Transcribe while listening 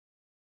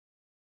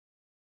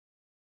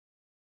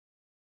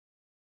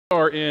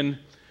Are in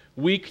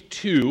week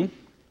 2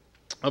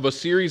 of a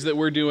series that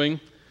we're doing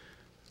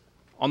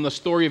on the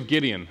story of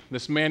Gideon,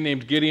 this man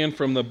named Gideon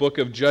from the book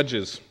of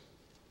Judges.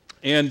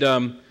 And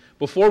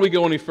before we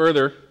go any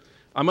further,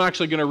 I'm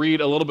actually going to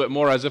read a little bit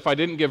more, as if I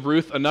didn't give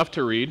Ruth enough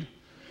to read.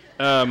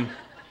 I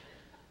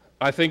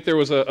think there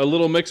was a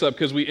little mix-up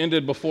because we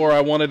ended before I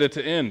wanted it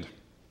to end.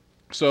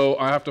 So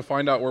I have to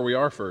find out where we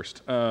are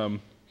first. What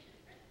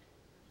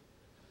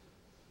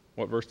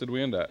verse did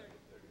we end at?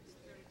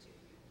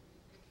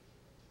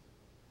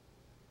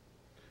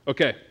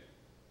 Okay.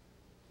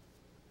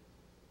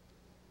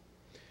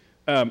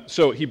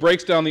 So he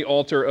breaks down the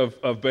altar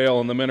of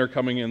Baal, and the men are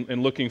coming in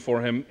and looking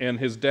for him, and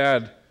his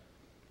dad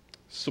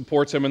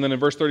supports him. And then in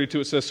verse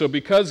 32 it says, "So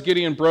because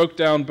Gideon broke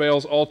down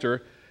Baal's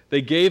altar,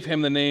 they gave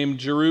him the name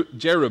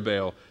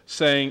Jerubbaal,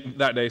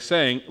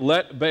 saying,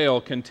 Let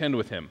Baal contend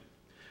with him.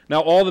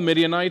 Now all the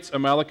Midianites,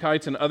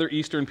 Amalekites, and other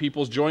eastern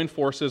peoples joined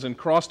forces and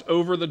crossed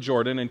over the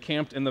Jordan and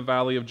camped in the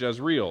valley of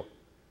Jezreel.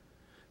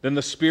 Then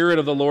the Spirit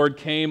of the Lord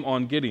came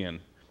on Gideon,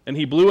 and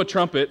he blew a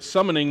trumpet,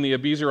 summoning the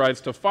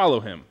Abiezrites to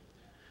follow him.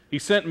 He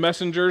sent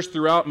messengers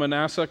throughout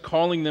Manasseh,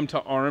 calling them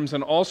to arms,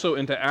 and also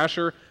into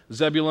Asher,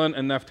 Zebulun,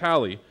 and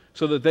Naphtali,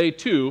 so that they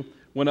too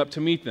went up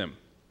to meet them.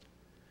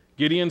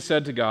 Gideon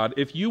said to God,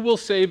 If you will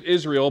save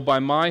Israel by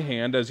my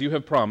hand, as you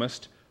have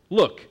promised,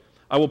 look,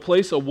 I will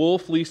place a wool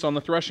fleece on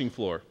the threshing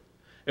floor.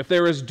 If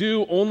there is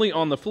dew only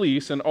on the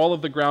fleece, and all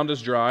of the ground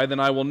is dry, then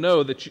I will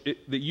know that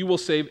you will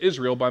save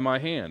Israel by my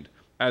hand,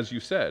 as you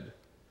said.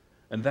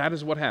 And that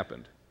is what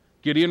happened.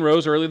 Gideon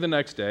rose early the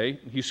next day.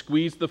 He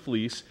squeezed the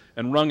fleece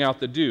and wrung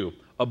out the dew,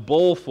 a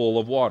bowl full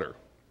of water.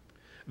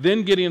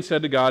 Then Gideon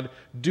said to God,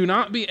 Do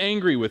not be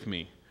angry with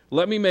me.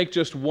 Let me make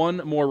just one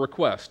more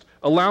request.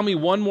 Allow me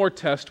one more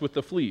test with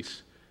the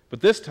fleece. But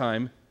this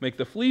time, make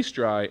the fleece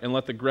dry and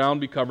let the ground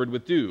be covered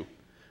with dew.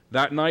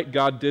 That night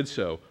God did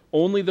so.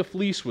 Only the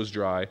fleece was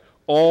dry.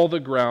 All the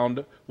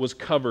ground was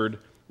covered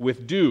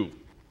with dew."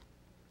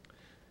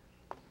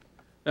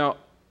 Now,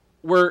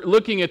 we're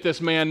looking at this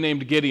man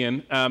named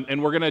Gideon,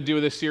 and we're going to do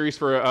this series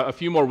for a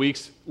few more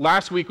weeks.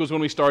 Last week was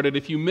when we started.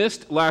 If you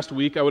missed last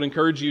week, I would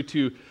encourage you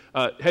to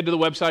head to the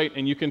website,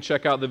 and you can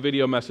check out the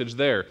video message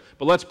there.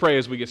 But let's pray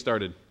as we get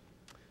started.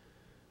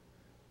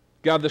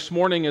 God, this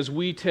morning as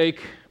we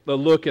take a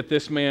look at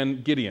this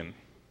man Gideon,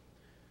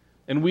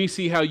 and we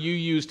see how you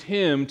used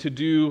him to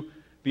do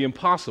the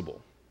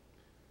impossible,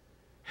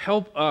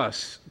 help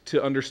us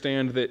to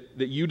understand that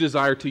you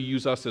desire to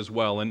use us as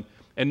well, and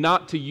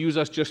not to use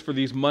us just for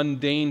these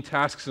mundane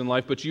tasks in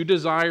life, but you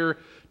desire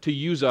to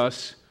use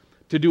us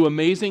to do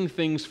amazing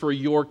things for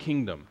your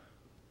kingdom.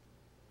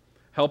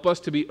 Help us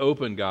to be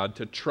open, God,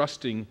 to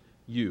trusting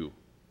you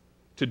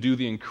to do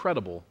the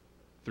incredible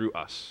through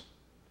us.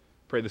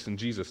 Pray this in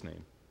Jesus'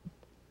 name.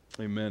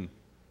 Amen.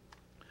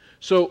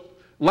 So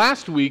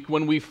last week,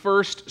 when we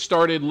first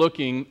started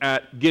looking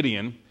at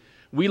Gideon,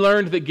 we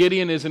learned that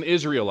Gideon is an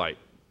Israelite.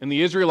 And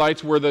the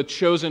Israelites were the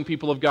chosen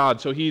people of God.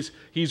 So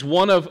he's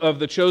one of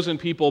the chosen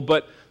people,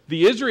 but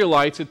the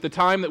Israelites at the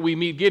time that we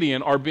meet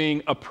Gideon are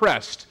being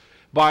oppressed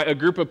by a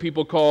group of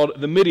people called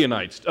the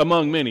Midianites,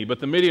 among many, but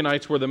the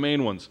Midianites were the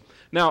main ones.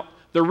 Now,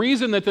 the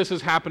reason that this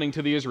is happening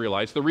to the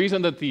Israelites, the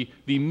reason that the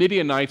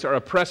Midianites are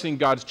oppressing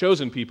God's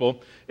chosen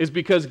people, is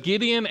because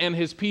Gideon and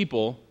his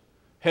people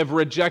have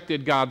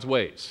rejected God's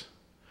ways.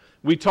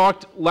 We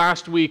talked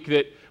last week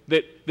that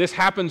this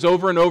happens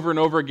over and over and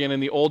over again in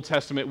the Old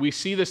Testament. We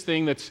see this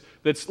thing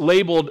that's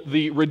labeled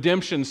the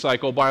redemption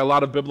cycle by a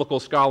lot of biblical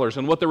scholars.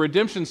 And what the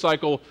redemption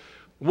cycle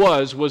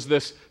was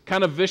this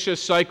kind of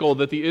vicious cycle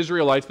that the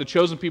Israelites, the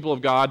chosen people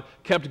of God,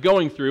 kept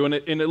going through. And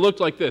it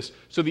looked like this.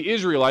 So the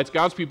Israelites,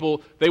 God's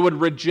people, they would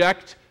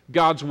reject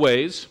God's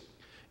ways,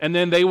 and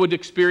then they would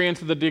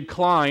experience the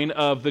decline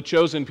of the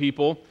chosen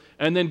people,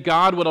 and then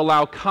God would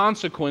allow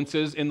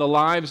consequences in the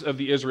lives of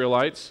the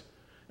Israelites.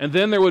 And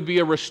then there would be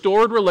a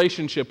restored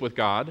relationship with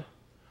God,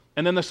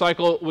 and then the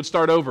cycle would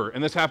start over.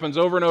 And this happens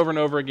over and over and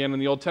over again in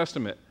the Old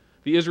Testament.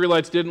 The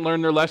Israelites didn't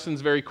learn their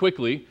lessons very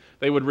quickly.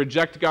 They would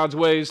reject God's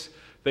ways,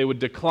 they would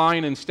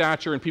decline in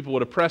stature, and people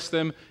would oppress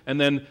them, and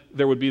then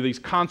there would be these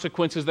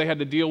consequences they had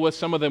to deal with.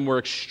 Some of them were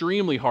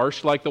extremely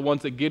harsh, like the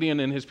ones that Gideon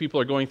and his people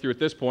are going through at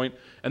this point,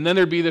 and then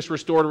there'd be this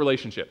restored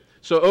relationship.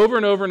 So over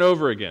and over and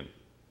over again.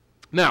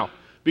 Now,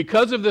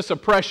 because of this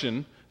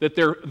oppression that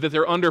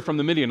they're under from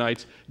the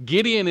Midianites,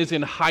 Gideon is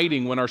in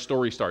hiding when our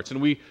story starts. And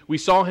we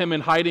saw him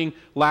in hiding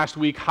last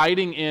week,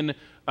 hiding in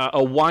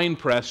a wine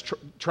press,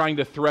 trying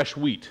to thresh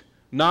wheat,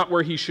 not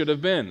where he should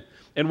have been.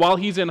 And while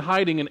he's in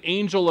hiding, an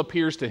angel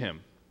appears to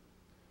him.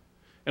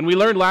 And we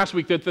learned last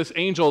week that this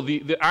angel,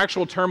 the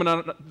actual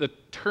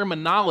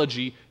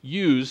terminology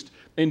used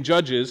in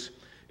Judges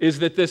is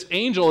that this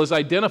angel is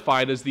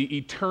identified as the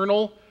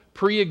eternal,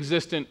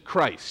 pre-existent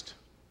Christ.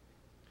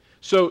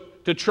 So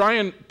to try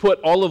and put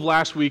all of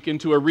last week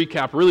into a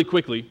recap really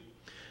quickly,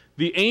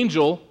 the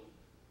angel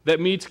that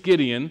meets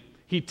Gideon,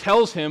 he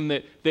tells him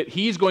that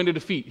he's going to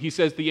defeat.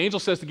 The angel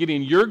says to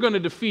Gideon, you're going to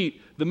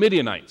defeat the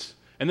Midianites.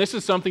 And this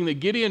is something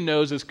that Gideon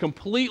knows is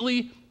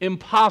completely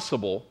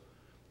impossible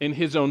in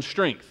his own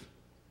strength.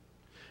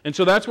 And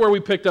so that's where we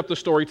picked up the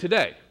story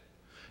today.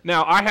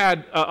 Now, I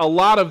had a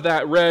lot of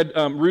that read.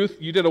 Ruth,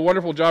 you did a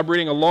wonderful job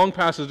reading a long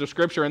passage of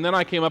Scripture, and then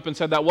I came up and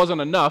said that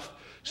wasn't enough,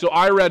 so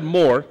I read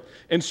more.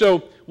 And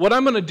so what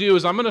I'm going to do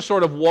is I'm going to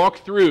sort of walk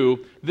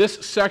through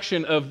this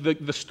section of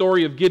the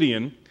story of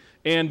Gideon,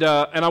 and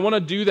I want to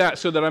do that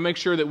so that I make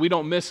sure that we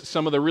don't miss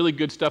some of the really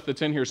good stuff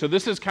that's in here. So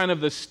this is kind of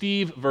the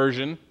Steve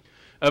version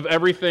of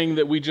everything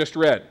that we just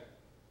read.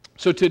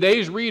 So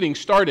today's reading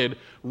started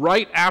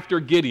right after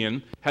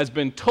Gideon has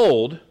been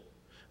told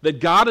that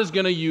God is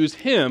going to use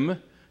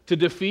him to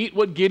defeat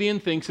what Gideon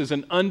thinks is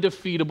an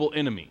undefeatable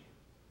enemy.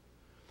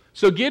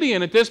 So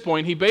Gideon, at this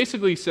point, he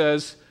basically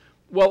says,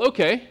 well,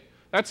 okay,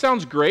 that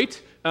sounds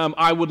great.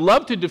 I would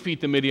love to defeat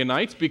the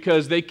Midianites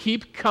because they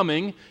keep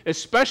coming,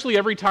 especially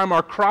every time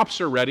our crops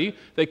are ready.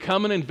 They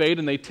come and invade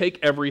and they take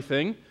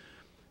everything.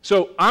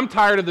 So I'm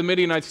tired of the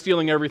Midianites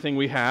stealing everything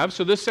we have,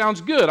 so this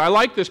sounds good. I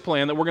like this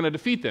plan that we're going to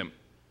defeat them.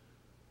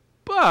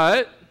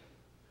 But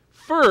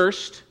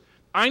first,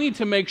 I need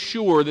to make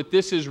sure that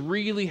this is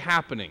really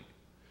happening.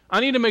 I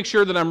need to make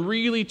sure that I'm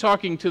really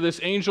talking to this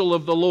angel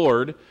of the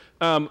Lord,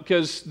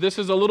 because this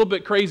is a little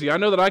bit crazy. I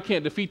know that I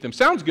can't defeat them.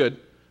 Sounds good,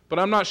 but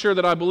I'm not sure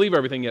that I believe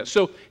everything yet.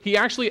 So he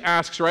actually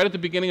asks, right at the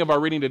beginning of our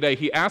reading today,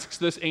 he asks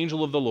this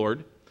angel of the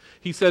Lord,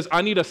 he says,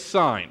 I need a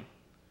sign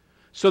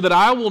so that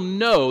I will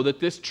know that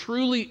this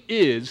truly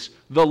is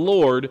the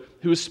Lord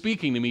who is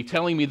speaking to me,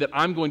 telling me that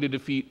I'm going to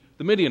defeat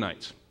the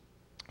Midianites.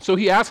 So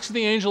he asks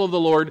the angel of the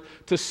Lord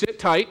to sit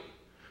tight.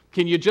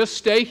 Can you just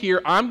stay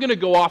here? I'm going to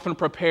go off and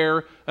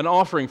prepare an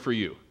offering for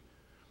you.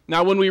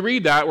 Now, when we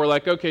read that, we're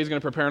like, okay, he's going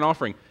to prepare an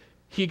offering.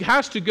 He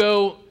has to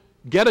go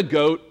get a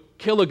goat,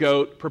 kill a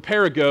goat,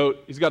 prepare a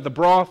goat. He's got the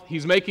broth.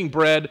 He's making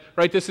bread,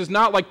 right? This is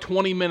not like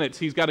 20 minutes.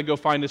 He's got to go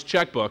find his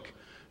checkbook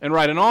and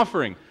write an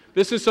offering.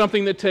 This is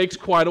something that takes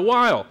quite a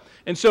while.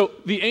 And so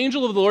the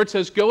angel of the Lord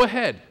says, go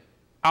ahead.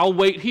 I'll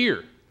wait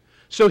here.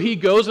 So he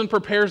goes and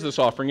prepares this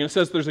offering. And it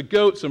says there's a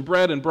goat, some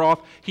bread, and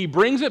broth. He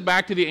brings it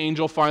back to the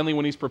angel finally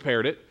when he's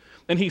prepared it.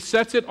 And he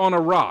sets it on a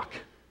rock.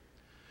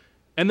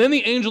 And then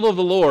the angel of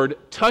the Lord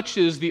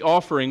touches the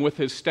offering with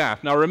his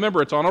staff. Now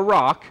remember, it's on a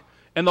rock,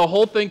 and the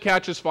whole thing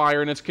catches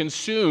fire, and it's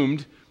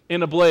consumed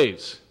in a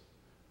blaze.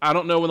 I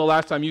don't know when the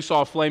last time you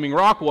saw a flaming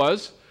rock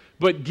was,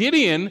 but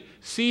Gideon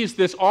sees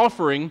this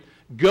offering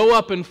go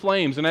up in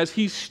flames. And as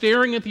he's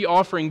staring at the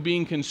offering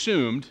being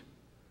consumed,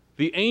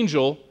 the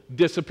angel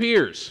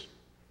disappears.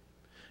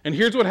 And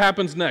here's what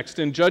happens next.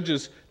 In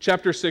Judges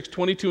chapter 6,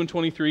 22 and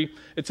 23,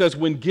 it says,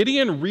 when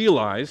Gideon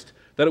realized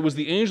that it was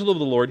the angel of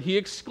the Lord, he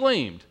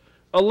exclaimed,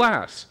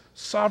 alas,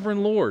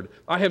 sovereign Lord,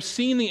 I have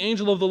seen the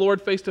angel of the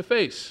Lord face to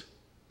face.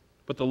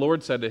 But the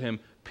Lord said to him,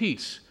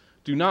 peace,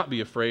 do not be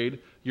afraid,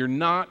 you're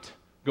not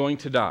going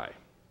to die.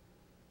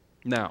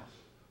 Now,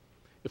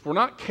 if we're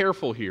not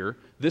careful here,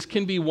 this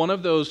can be one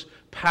of those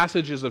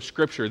passages of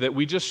Scripture that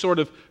we just sort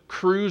of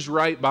cruise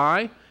right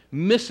by,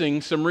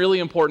 missing some really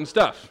important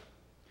stuff.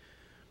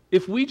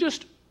 If we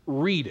just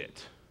read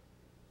it,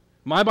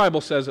 my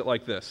Bible says it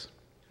like this,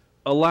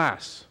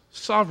 alas,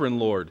 sovereign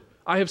Lord,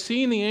 I have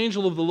seen the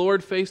angel of the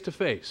Lord face to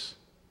face.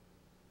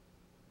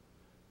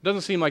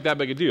 Doesn't seem like that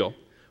big a deal,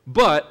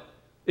 but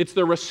it's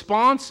the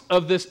response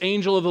of this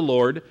angel of the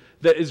Lord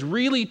that is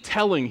really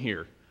telling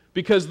here,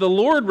 because the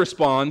Lord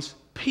responds,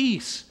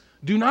 peace,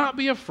 do not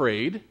be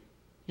afraid,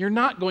 you're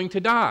not going to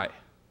die.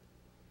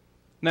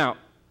 Now,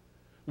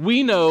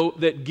 we know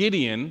that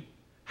Gideon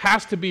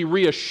has to be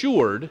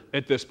reassured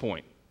at this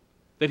point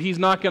that he's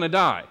not going to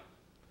die.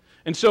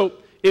 And so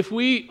if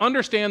we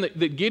understand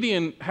that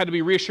Gideon had to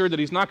be reassured that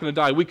he's not going to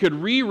die, we could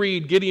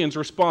reread Gideon's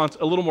response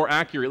a little more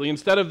accurately.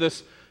 Instead of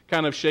this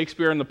kind of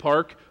Shakespeare in the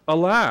Park,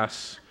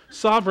 alas,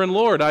 sovereign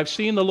Lord, I've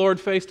seen the Lord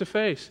face to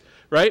face,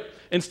 right?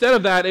 Instead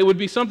of that, it would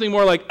be something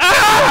more like,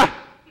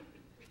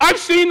 I've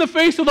seen the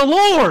face of the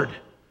Lord.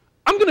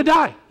 I'm going to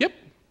die. Yep,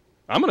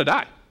 I'm going to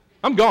die.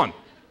 I'm gone,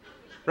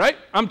 right?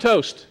 I'm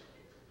toast.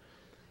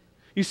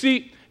 You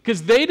see,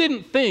 because they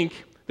didn't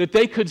think that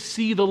they could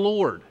see the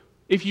Lord.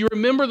 If you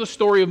remember the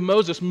story of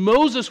Moses,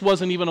 Moses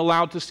wasn't even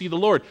allowed to see the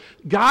Lord.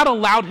 God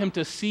allowed him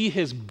to see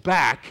his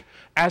back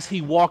as he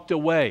walked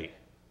away.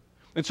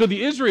 And so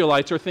the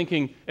Israelites are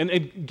thinking,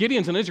 and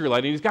Gideon's an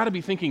Israelite, and he's got to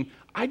be thinking,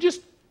 I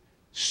just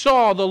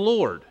saw the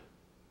Lord.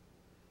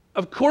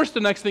 Of course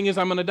the next thing is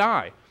I'm going to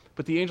die.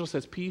 But the angel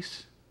says,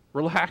 peace,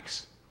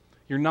 relax,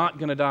 you're not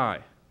going to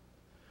die.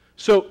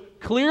 So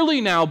clearly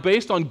now,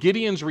 based on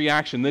Gideon's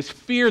reaction, this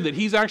fear that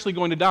he's actually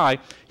going to die,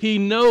 he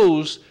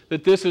knows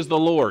that this is the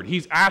Lord.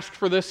 He's asked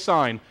for this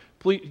sign.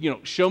 Please,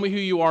 show me who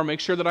you are, make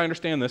sure that I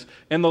understand this.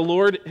 And the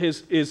Lord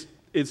is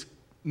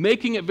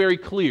making it very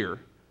clear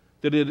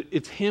that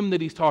it's him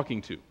that he's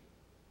talking to.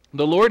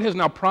 The Lord has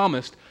now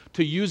promised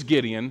to use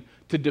Gideon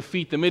to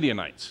defeat the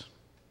Midianites.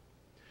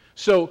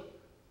 So,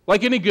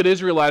 like any good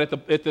Israelite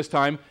at this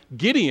time,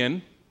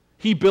 Gideon,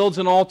 he builds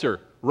an altar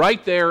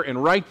right there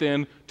and right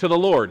then to the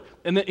Lord.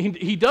 And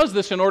he does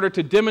this in order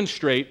to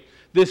demonstrate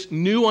this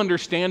new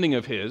understanding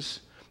of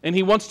his, and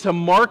he wants to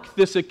mark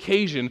this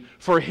occasion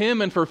for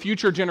him and for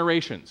future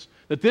generations.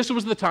 that this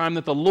was the time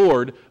that the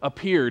Lord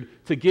appeared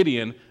to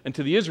Gideon and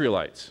to the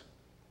Israelites.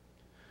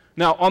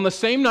 Now, on the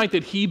same night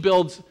that he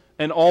builds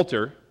an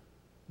altar,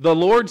 the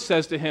Lord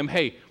says to him,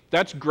 hey,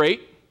 that's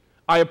great.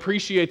 I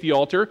appreciate the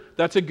altar.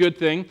 That's a good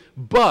thing.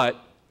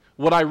 But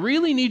what I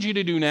really need you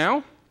to do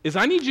now is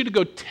I need you to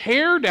go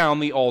tear down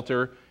the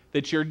altar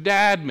that your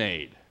dad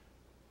made.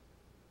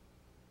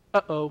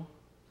 Uh-oh.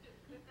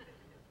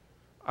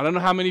 I don't know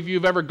how many of you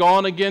have ever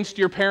gone against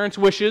your parents'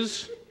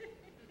 wishes.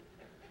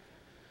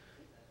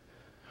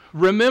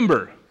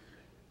 Remember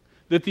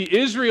that the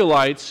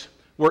Israelites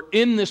were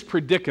in this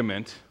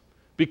predicament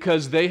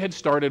because they had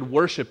started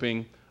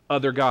worshiping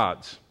other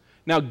gods.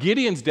 Now,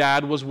 Gideon's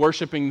dad was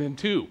worshiping them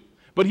too,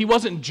 but he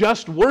wasn't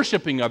just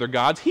worshiping other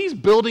gods, he's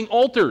building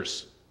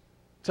altars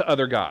to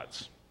other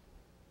gods.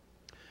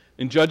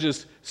 In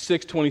Judges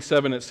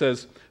 6:27 it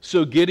says,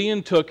 "So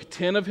Gideon took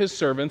 10 of his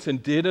servants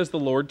and did as the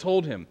Lord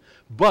told him.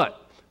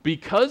 But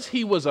because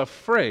he was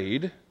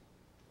afraid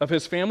of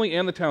his family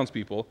and the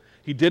townspeople,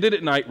 he did it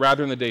at night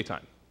rather than the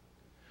daytime."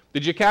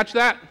 Did you catch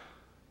that?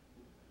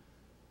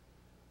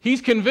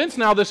 He's convinced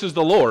now this is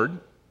the Lord,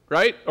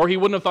 right? Or he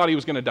wouldn't have thought he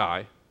was going to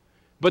die.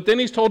 But then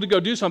he's told to go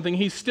do something.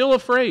 He's still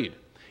afraid.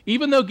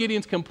 Even though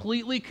Gideon's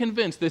completely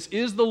convinced this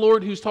is the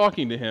Lord who's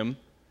talking to him,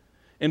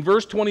 in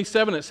verse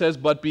 27 it says,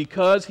 "But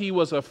because he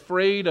was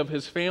afraid of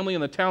his family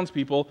and the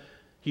townspeople,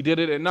 he did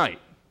it at night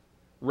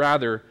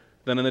rather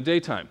than in the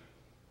daytime."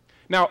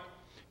 Now,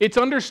 it's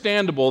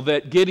understandable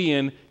that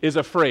Gideon is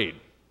afraid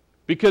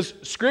because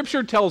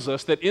Scripture tells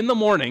us that in the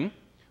morning,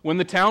 when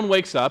the town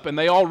wakes up and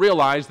they all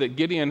realize that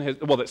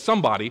that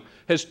somebody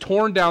has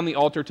torn down the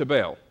altar to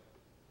Baal,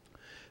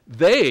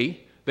 they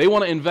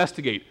want to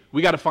investigate.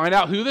 We got to find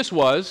out who this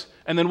was,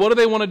 and then what do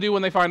they want to do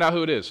when they find out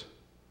who it is?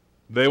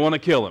 They want to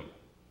kill him.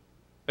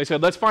 They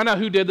said, let's find out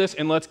who did this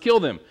and let's kill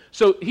them.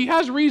 So he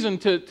has reason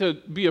to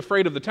be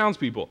afraid of the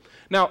townspeople.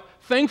 Now,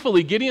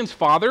 thankfully, Gideon's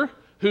father,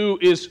 who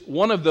is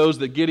one of those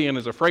that Gideon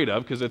is afraid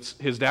of, because it's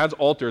his dad's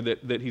altar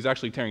that he's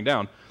actually tearing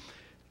down,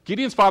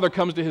 Gideon's father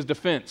comes to his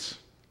defense,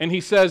 and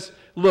he says,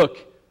 look,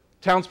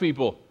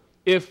 townspeople,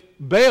 if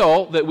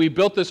Baal, that we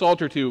built this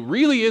altar to,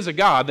 really is a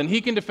god, then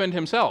he can defend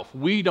himself.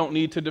 We don't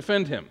need to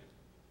defend him.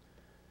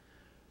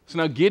 So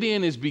now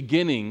Gideon is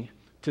beginning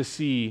to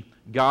see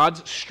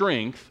God's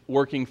strength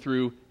working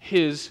through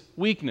his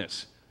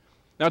weakness.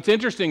 Now it's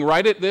interesting,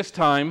 right at this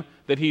time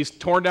that he's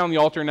torn down the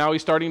altar, now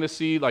he's starting to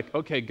see, like,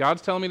 okay,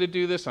 God's telling me to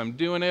do this, I'm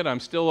doing it, I'm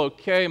still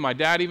okay, my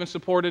dad even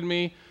supported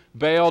me,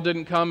 Baal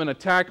didn't come and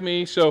attack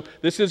me, so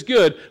this is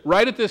good.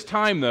 Right at this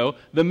time, though,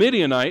 the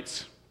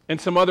Midianites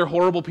and some other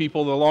horrible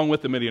people along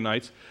with the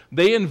Midianites,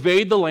 they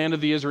invade the land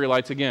of the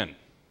Israelites again.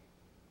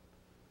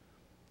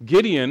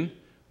 Gideon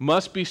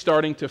must be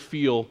starting to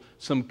feel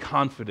some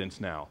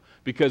confidence now,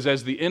 because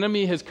as the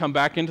enemy has come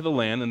back into the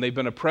land and they've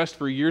been oppressed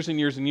for years and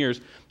years and years,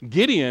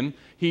 Gideon,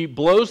 he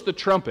blows the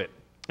trumpet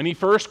and he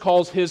first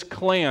calls his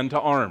clan to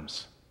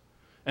arms.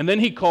 And then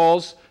he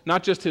calls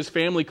not just his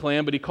family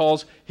clan, but he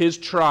calls his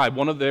tribe.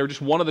 They're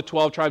just one of the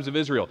 12 tribes of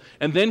Israel.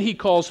 And then he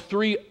calls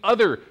 3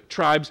 other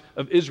tribes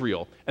of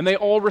Israel. And they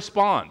all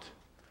respond.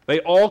 They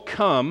all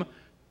come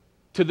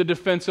to the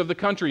defense of the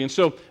country. And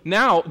so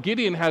now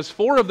Gideon has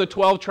 4 of the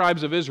 12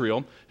 tribes of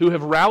Israel who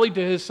have rallied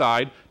to his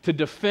side to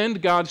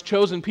defend God's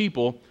chosen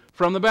people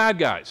from the bad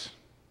guys.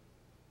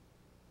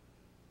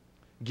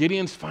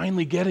 Gideon's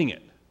finally getting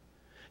it.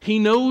 He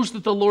knows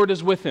that the Lord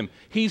is with him.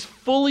 He's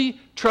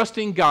fully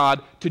trusting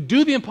God to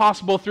do the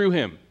impossible through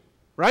him.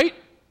 Right?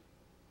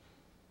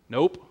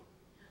 Nope.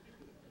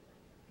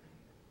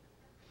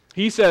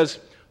 He says,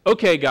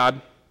 okay, God,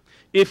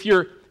 if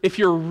you're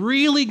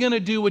really going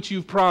to do what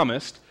you've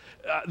promised,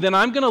 then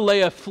I'm going to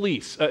lay a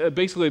fleece,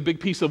 basically a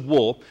big piece of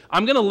wool.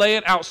 I'm going to lay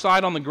it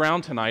outside on the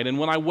ground tonight, and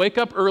when I wake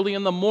up early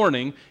in the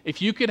morning,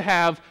 if you could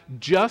have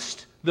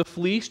just the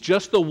fleece,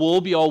 just the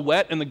wool be all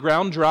wet and the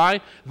ground dry,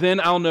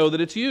 then I'll know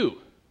that it's you.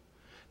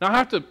 Now, I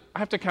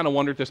have to kind of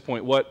wonder at this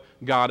point what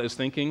God is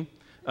thinking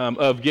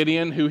of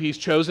Gideon, who he's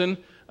chosen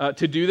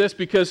to do this,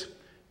 because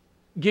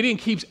Gideon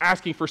keeps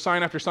asking for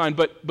sign after sign,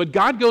 but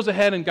God goes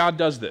ahead and God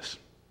does this.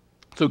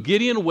 So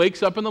Gideon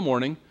wakes up in the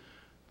morning,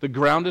 the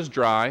ground is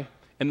dry,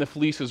 and the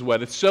fleece is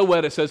wet. It's so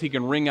wet it says he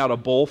can wring out a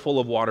bowl full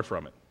of water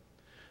from it.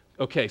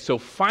 Okay, so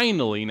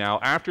finally now,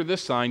 after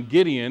this sign,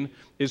 Gideon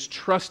is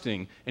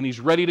trusting and he's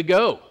ready to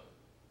go.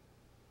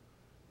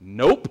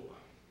 Nope.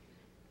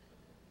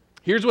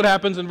 Here's what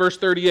happens in verse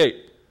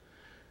 38.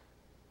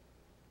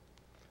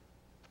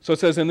 So it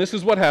says, and this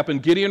is what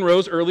happened. Gideon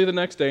rose early the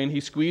next day, and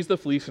he squeezed the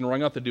fleece and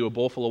wrung out the dew, a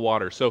bowl full of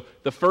water. So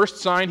the first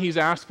sign he's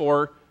asked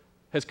for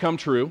has come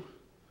true.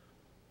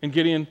 And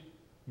Gideon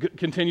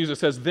continues, it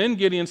says, then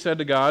Gideon said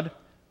to God,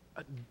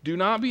 do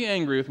not be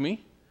angry with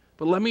me,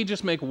 but let me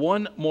just make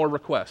one more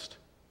request.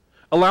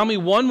 Allow me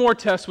one more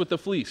test with the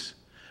fleece.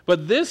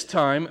 But this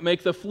time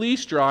make the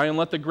fleece dry and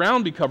let the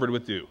ground be covered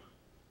with dew.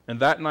 And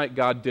that night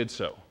God did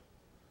so.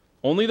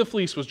 Only the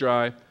fleece was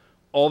dry,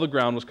 all the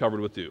ground was covered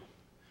with dew.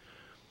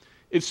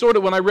 It's sort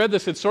of, when I read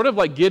this, it's sort of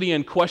like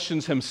Gideon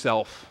questions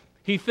himself.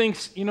 He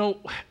thinks,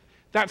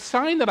 that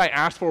sign that I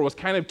asked for was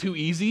kind of too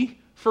easy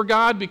for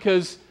God?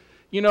 Because,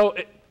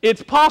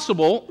 it's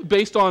possible,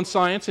 based on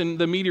science and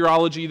the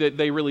meteorology that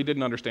they really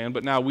didn't understand,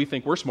 but now we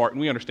think we're smart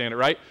and we understand it,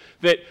 right?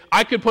 That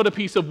I could put a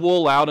piece of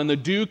wool out and the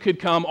dew could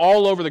come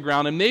all over the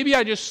ground, and maybe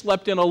I just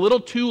slept in a little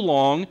too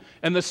long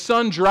and the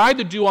sun dried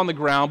the dew on the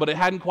ground, but it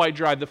hadn't quite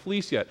dried the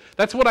fleece yet.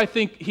 That's what I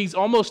think he's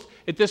almost,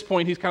 at this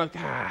point, he's kind of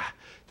like,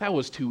 that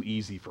was too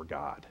easy for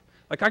God.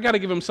 Like, I got to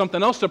give him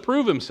something else to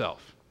prove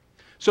himself.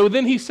 So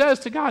then he says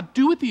to God,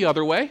 do it the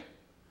other way.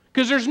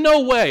 Because there's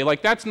no way,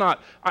 like that's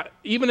not,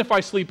 even if I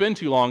sleep in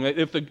too long,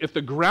 if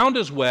the ground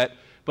is wet,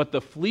 but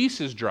the fleece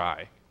is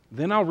dry,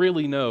 then I'll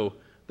really know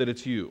that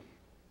it's you.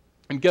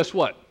 And guess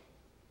what?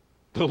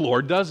 The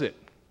Lord does it.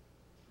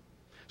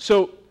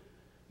 So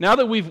now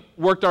that we've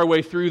worked our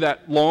way through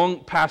that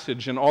long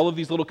passage and all of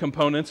these little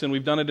components, and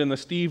we've done it in the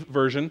Steve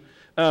version,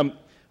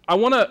 I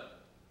want to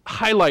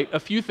highlight a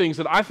few things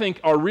that I think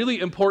are really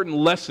important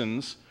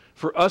lessons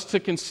for us to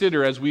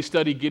consider as we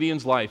study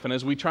Gideon's life and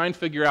as we try and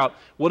figure out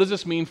what does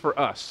this mean for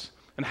us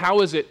and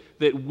how is it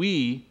that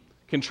we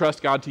can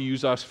trust God to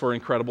use us for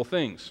incredible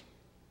things.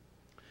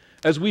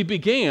 As we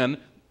began,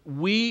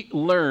 we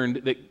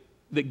learned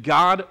that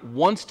God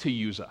wants to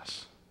use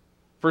us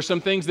for some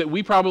things that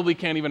we probably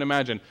can't even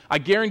imagine. I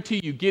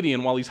guarantee you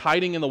Gideon, while he's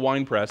hiding in the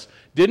winepress,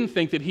 didn't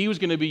think that he was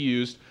going to be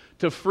used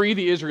to free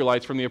the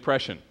Israelites from the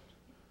oppression.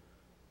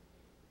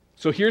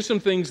 So here's some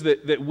things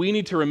that we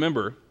need to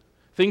remember.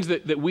 Things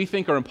that we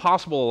think are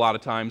impossible a lot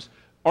of times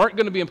aren't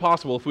going to be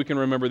impossible if we can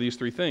remember these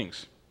three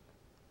things.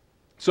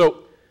 So,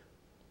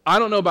 I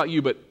don't know about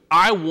you, but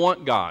I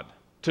want God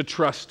to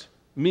trust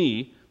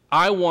me.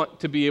 I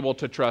want to be able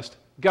to trust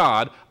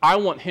God. I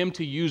want him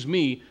to use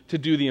me to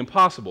do the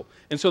impossible.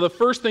 And so the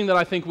first thing that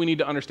I think we need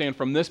to understand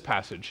from this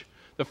passage,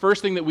 the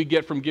first thing that we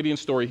get from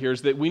Gideon's story here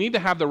is that we need to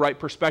have the right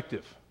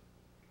perspective.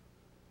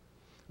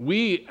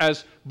 We,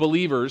 as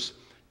believers,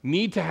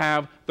 need to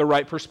have the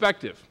right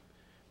perspective.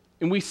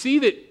 And we see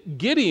that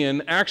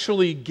Gideon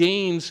actually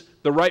gains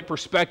the right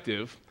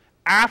perspective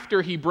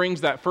after he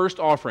brings that first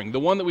offering, the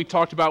one that we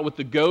talked about with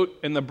the goat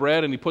and the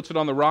bread, and he puts it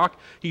on the rock.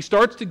 He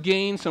starts to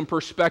gain some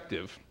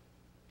perspective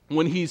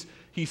when he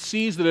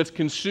sees that it's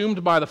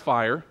consumed by the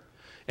fire,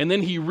 and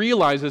then he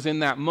realizes in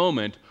that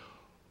moment,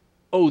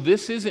 oh,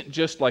 this isn't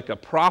just like a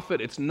prophet,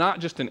 it's not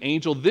just an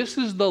angel, this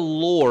is the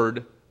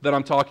Lord that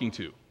I'm talking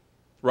to,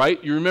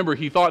 right? You remember,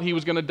 he thought he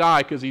was going to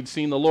die because he'd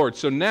seen the Lord.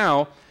 So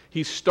now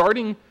he's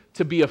starting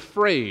to be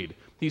afraid.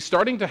 He's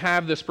starting to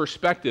have this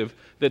perspective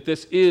that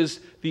this is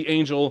the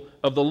angel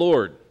of the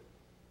Lord.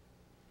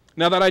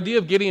 Now, that idea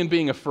of Gideon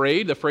being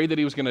afraid that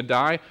he was going to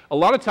die, a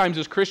lot of times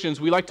as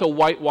Christians, we like to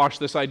whitewash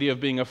this idea of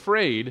being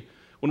afraid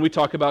when we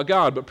talk about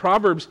God. But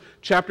Proverbs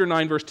chapter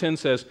 9, verse 10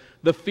 says,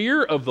 "The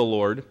fear of the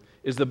Lord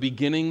is the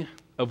beginning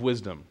of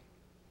wisdom,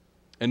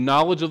 and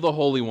knowledge of the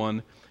Holy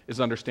One is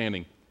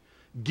understanding."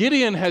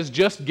 Gideon has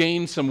just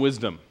gained some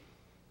wisdom.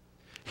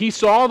 He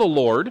saw the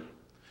Lord,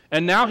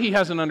 and now he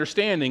has an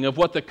understanding of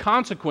what the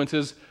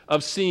consequences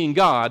of seeing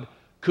God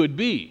could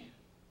be.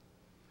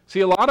 See,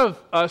 a lot of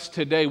us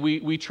today,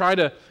 we try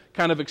to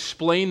kind of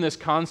explain this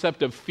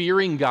concept of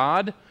fearing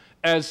God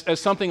as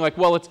something like,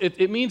 well,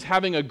 it means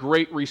having a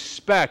great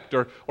respect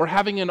or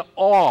having an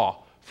awe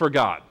for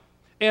God.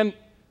 And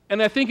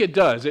I think it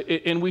does,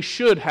 and we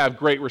should have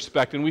great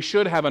respect, and we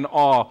should have an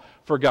awe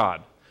for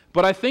God.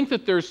 But I think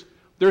that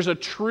there's a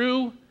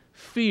true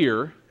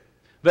fear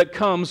that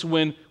comes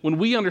when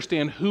we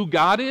understand who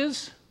God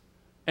is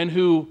and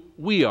who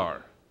we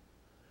are.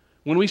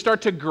 When we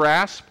start to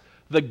grasp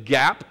the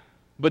gap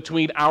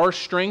between our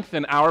strength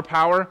and our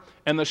power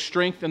and the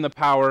strength and the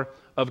power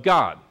of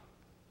God.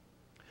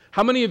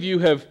 How many of you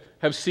have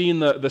seen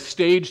the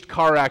staged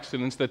car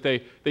accidents that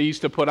they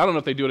used to put, I don't know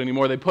if they do it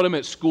anymore, they put them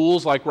at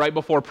schools like right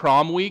before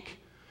prom week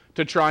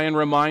to try and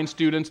remind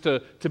students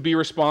to be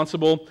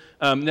responsible.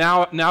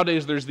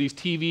 Nowadays there's these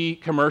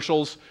TV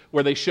commercials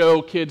where they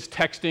show kids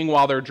texting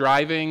while they're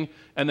driving,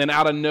 and then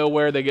out of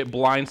nowhere they get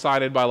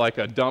blindsided by like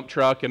a dump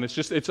truck, and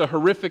it's a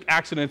horrific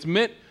accident. It's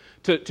meant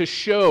to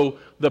show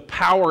the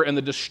power and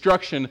the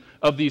destruction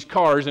of these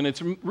cars, and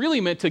it's really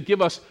meant to give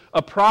us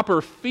a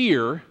proper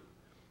fear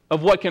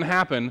of what can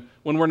happen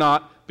when we're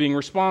not being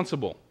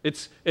responsible.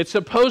 It's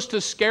supposed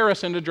to scare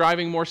us into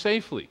driving more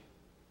safely.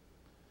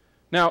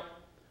 Now,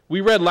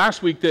 we read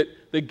last week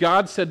that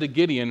God said to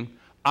Gideon,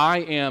 "I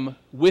am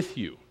with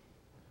you."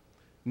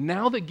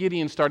 Now that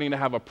Gideon's starting to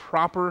have a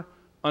proper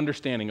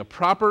understanding, a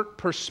proper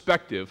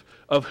perspective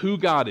of who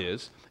God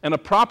is, and a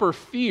proper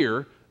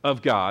fear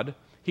of God,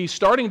 he's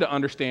starting to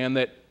understand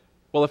that,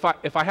 well,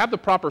 if I have the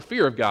proper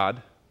fear of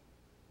God,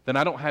 then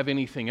I don't have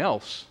anything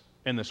else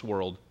in this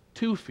world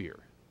to fear.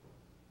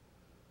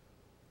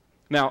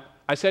 Now,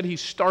 I said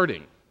he's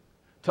starting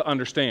to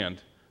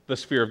understand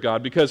this fear of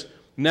God because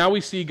now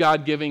we see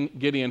God giving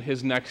Gideon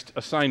his next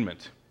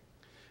assignment.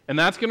 And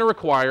that's going to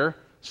require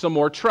some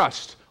more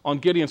trust on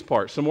Gideon's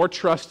part, some more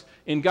trust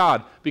in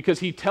God, because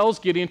he tells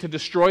Gideon to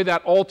destroy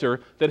that altar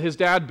that his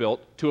dad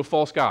built to a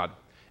false god.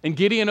 And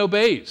Gideon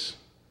obeys.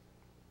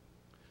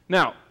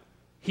 Now,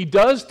 he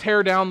does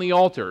tear down the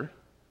altar,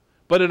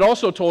 but it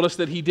also told us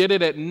that he did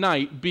it at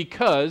night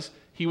because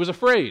he was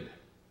afraid.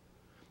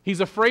 He's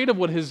afraid of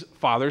what his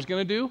father's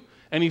going to do,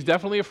 and he's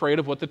definitely afraid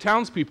of what the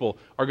townspeople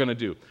are going to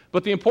do.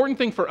 But the important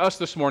thing for us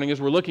this morning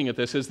as we're looking at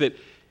this is that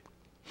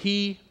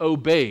he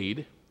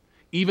obeyed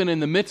even in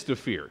the midst of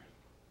fear.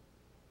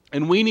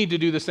 And we need to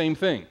do the same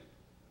thing.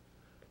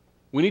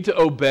 We need to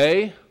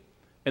obey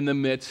in the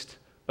midst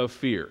of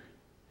fear.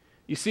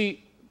 You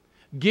see,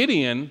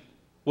 Gideon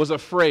was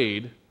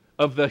afraid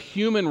of the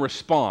human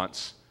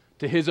response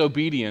to his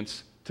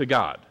obedience to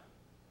God.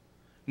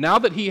 Now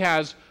that he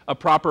has a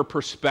proper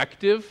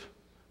perspective,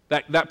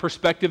 that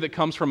perspective that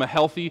comes from a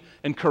healthy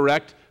and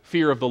correct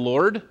fear of the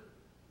Lord,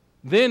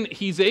 then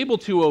he's able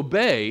to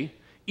obey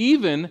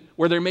even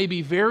where there may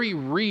be very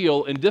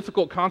real and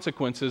difficult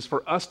consequences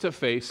for us to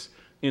face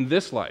in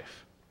this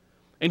life.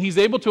 And he's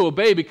able to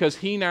obey because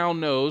he now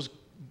knows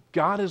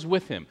God is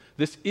with him.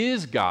 This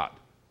is God.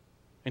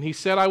 And he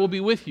said, I will be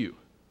with you.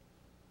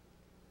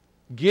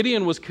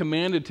 Gideon was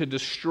commanded to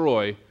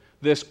destroy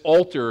this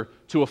altar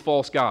to a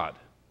false god,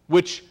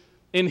 which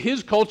in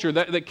his culture,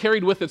 that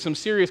carried with it some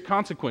serious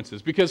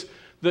consequences, because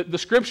the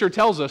scripture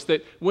tells us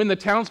that when the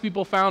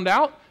townspeople found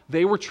out,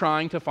 they were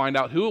trying to find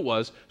out who it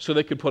was so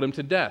they could put him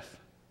to death.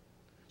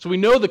 So we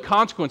know the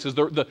consequences,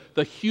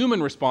 the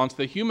human response,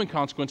 the human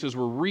consequences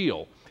were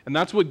real, and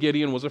that's what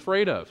Gideon was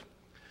afraid of.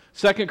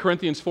 2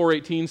 Corinthians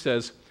 4:18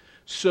 says,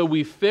 so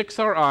we fix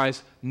our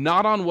eyes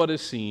not on what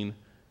is seen,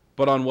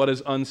 but on what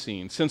is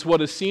unseen, since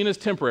what is seen is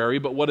temporary,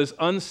 but what is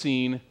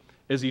unseen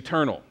is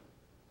eternal.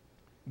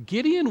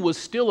 Gideon was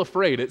still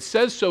afraid. It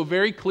says so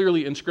very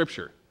clearly in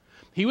Scripture.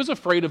 He was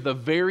afraid of the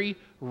very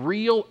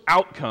real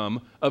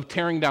outcome of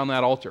tearing down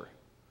that altar.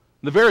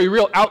 The very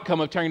real outcome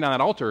of tearing down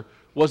that altar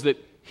was that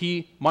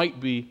he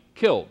might be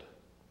killed.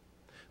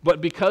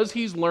 But because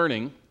he's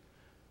learning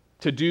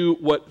to do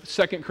what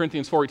 2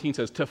 Corinthians 4:18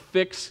 says, to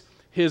fix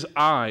his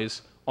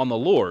eyes on the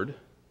Lord,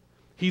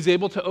 he's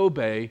able to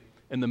obey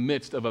in the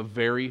midst of a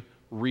very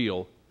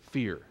real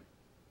fear.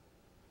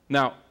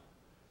 Now,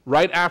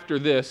 right after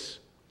this,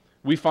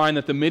 we find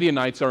that the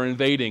Midianites are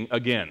invading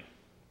again.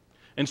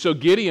 And so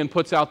Gideon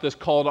puts out this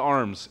call to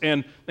arms,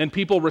 and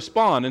people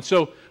respond. And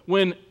so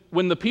when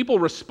the people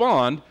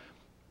respond,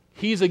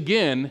 he's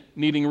again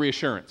needing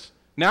reassurance.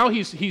 Now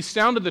he's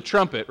sounded the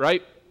trumpet,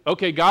 right?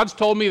 Okay, God's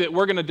told me that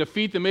we're going to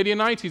defeat the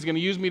Midianites. He's going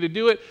to use me to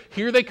do it.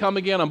 Here they come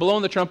again. I'm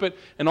blowing the trumpet.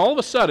 And all of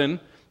a sudden,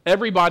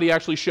 everybody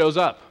actually shows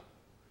up.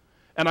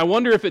 And I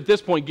wonder if at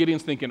this point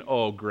Gideon's thinking,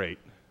 oh, great.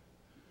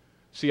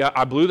 See,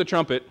 I blew the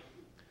trumpet.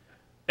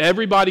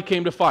 Everybody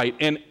came to fight.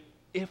 And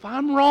if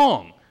I'm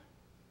wrong,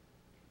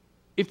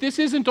 if this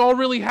isn't all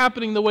really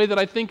happening the way that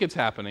I think it's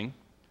happening,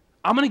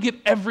 I'm going to get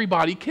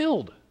everybody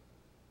killed.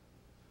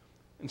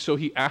 And so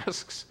he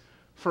asks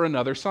for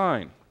another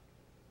sign.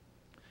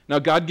 Now,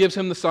 God gives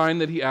him the sign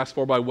that he asked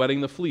for by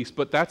wetting the fleece,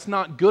 but that's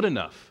not good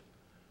enough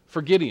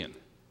for Gideon.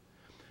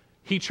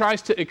 He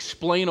tries to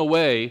explain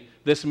away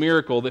this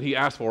miracle that he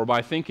asked for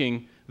by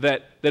thinking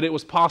that it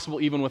was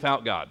possible even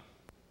without God.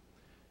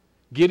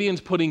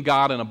 Gideon's putting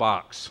God in a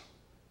box.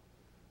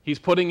 He's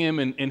putting him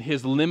in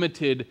his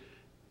limited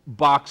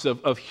box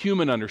of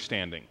human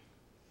understanding.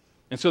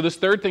 And so this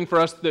third thing for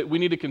us that we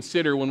need to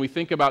consider when we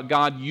think about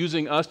God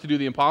using us to do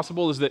the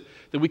impossible is that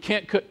we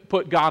can't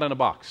put God in a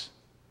box.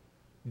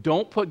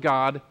 Don't put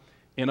God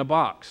in a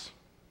box.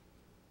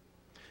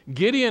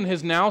 Gideon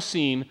has now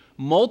seen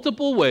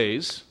multiple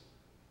ways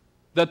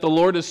that the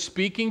Lord is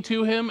speaking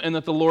to him and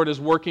that the Lord is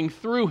working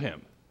through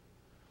him.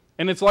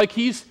 And it's like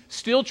he's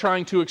still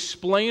trying to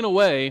explain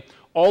away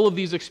all of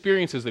these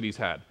experiences that he's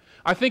had.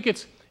 I think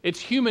it's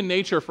human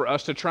nature for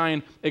us to try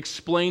and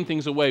explain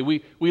things away.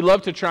 We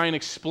love to try and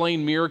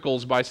explain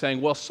miracles by saying,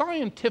 well,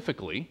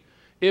 scientifically,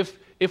 if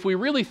we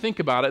really think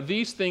about it,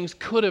 these things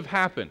could have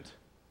happened.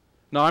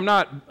 Now, I'm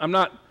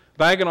not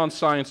bagging on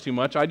science too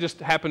much. I just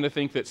happen to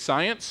think that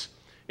science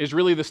is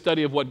really the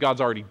study of what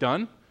God's already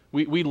done.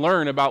 We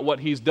learn about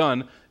what he's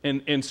done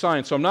in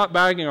science. So I'm not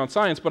bagging on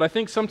science, but I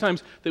think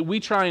sometimes that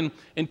we try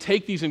and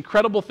take these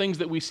incredible things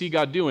that we see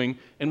God doing,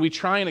 and we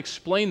try and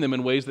explain them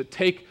in ways that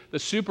take the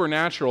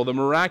supernatural, the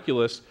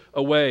miraculous,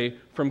 away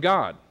from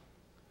God.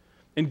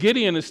 And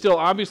Gideon is still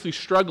obviously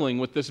struggling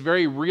with this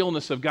very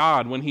realness of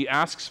God when he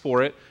asks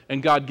for it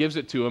and God gives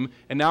it to him,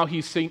 and now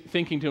he's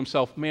thinking to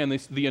himself, man,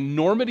 the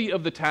enormity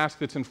of the task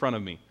that's in front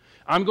of me.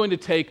 I'm going to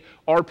take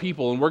our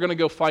people and we're going to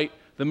go fight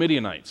the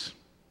Midianites.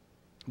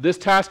 This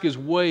task is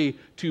way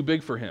too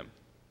big for him.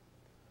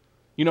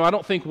 You know, I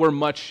don't think we're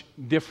much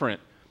different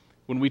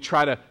when we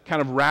try to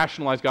kind of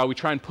rationalize God. We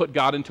try and put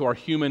God into our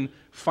human,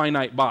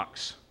 finite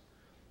box.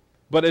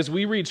 But as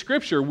we read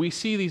Scripture, we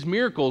see these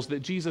miracles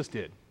that Jesus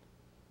did.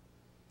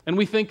 And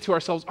we think to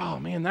ourselves, oh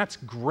man, that's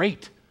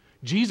great.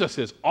 Jesus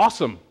is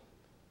awesome.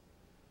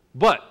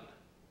 But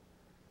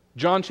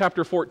John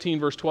chapter 14,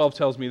 verse 12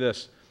 tells me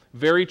this.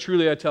 Very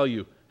truly I tell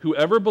you,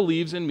 whoever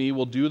believes in me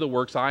will do the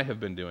works I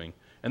have been doing.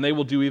 And they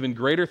will do even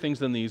greater things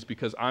than these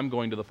because I'm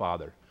going to the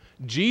Father.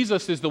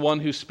 Jesus is the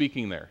one who's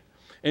speaking there.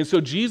 And so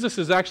Jesus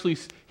is actually,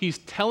 he's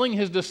telling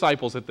his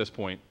disciples at this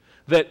point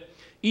that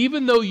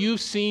even though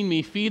you've seen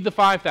me feed the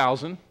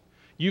 5,000,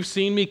 You've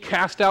seen me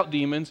cast out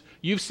demons.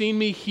 You've seen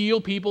me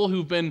heal people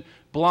who've been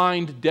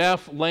blind,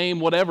 deaf, lame,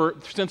 whatever,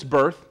 since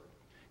birth.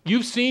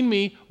 You've seen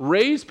me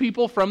raise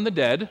people from the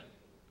dead.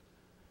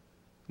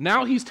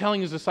 Now he's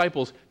telling his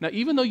disciples, now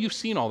even though you've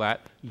seen all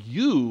that,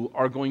 you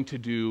are going to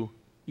do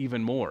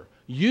even more.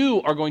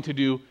 You are going to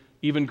do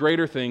even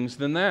greater things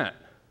than that.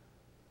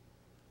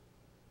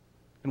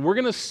 And we're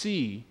going to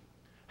see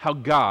how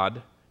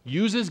God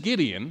uses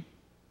Gideon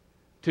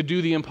to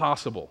do the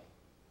impossible.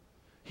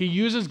 He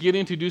uses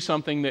Gideon to do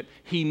something that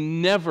he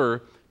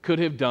never could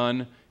have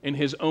done in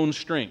his own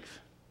strength.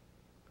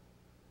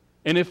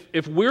 And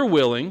if we're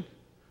willing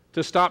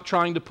to stop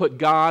trying to put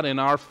God in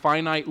our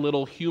finite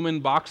little human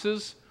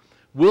boxes,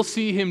 we'll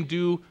see him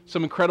do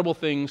some incredible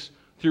things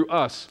through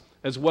us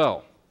as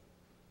well.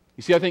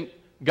 You see, I think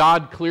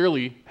God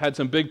clearly had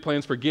some big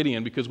plans for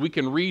Gideon, because we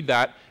can read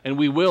that, and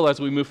we will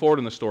as we move forward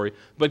in the story.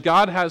 But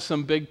God has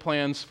some big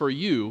plans for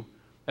you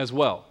as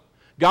well.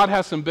 God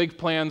has some big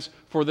plans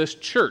for this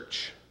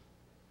church.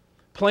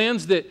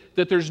 Plans that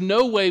there's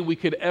no way we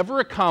could ever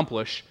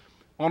accomplish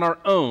on our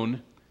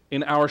own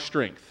in our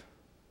strength.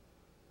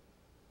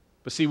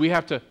 But see, we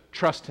have to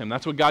trust him.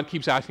 That's what God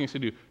keeps asking us to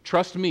do.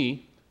 Trust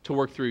me to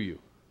work through you.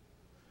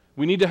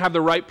 We need to have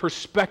the right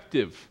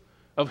perspective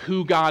of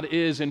who God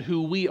is and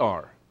who we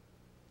are.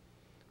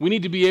 We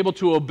need to be able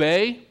to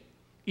obey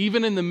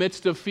even in the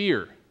midst of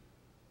fear.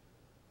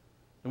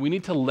 And we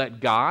need to let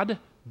God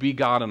be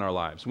God in our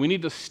lives. We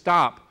need to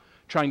stop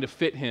trying to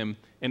fit him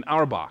in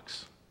our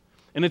box.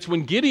 And it's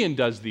when Gideon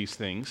does these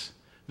things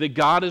that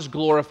God is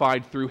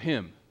glorified through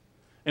him.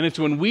 And it's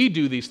when we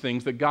do these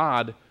things that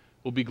God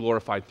will be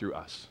glorified through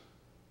us.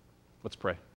 Let's pray.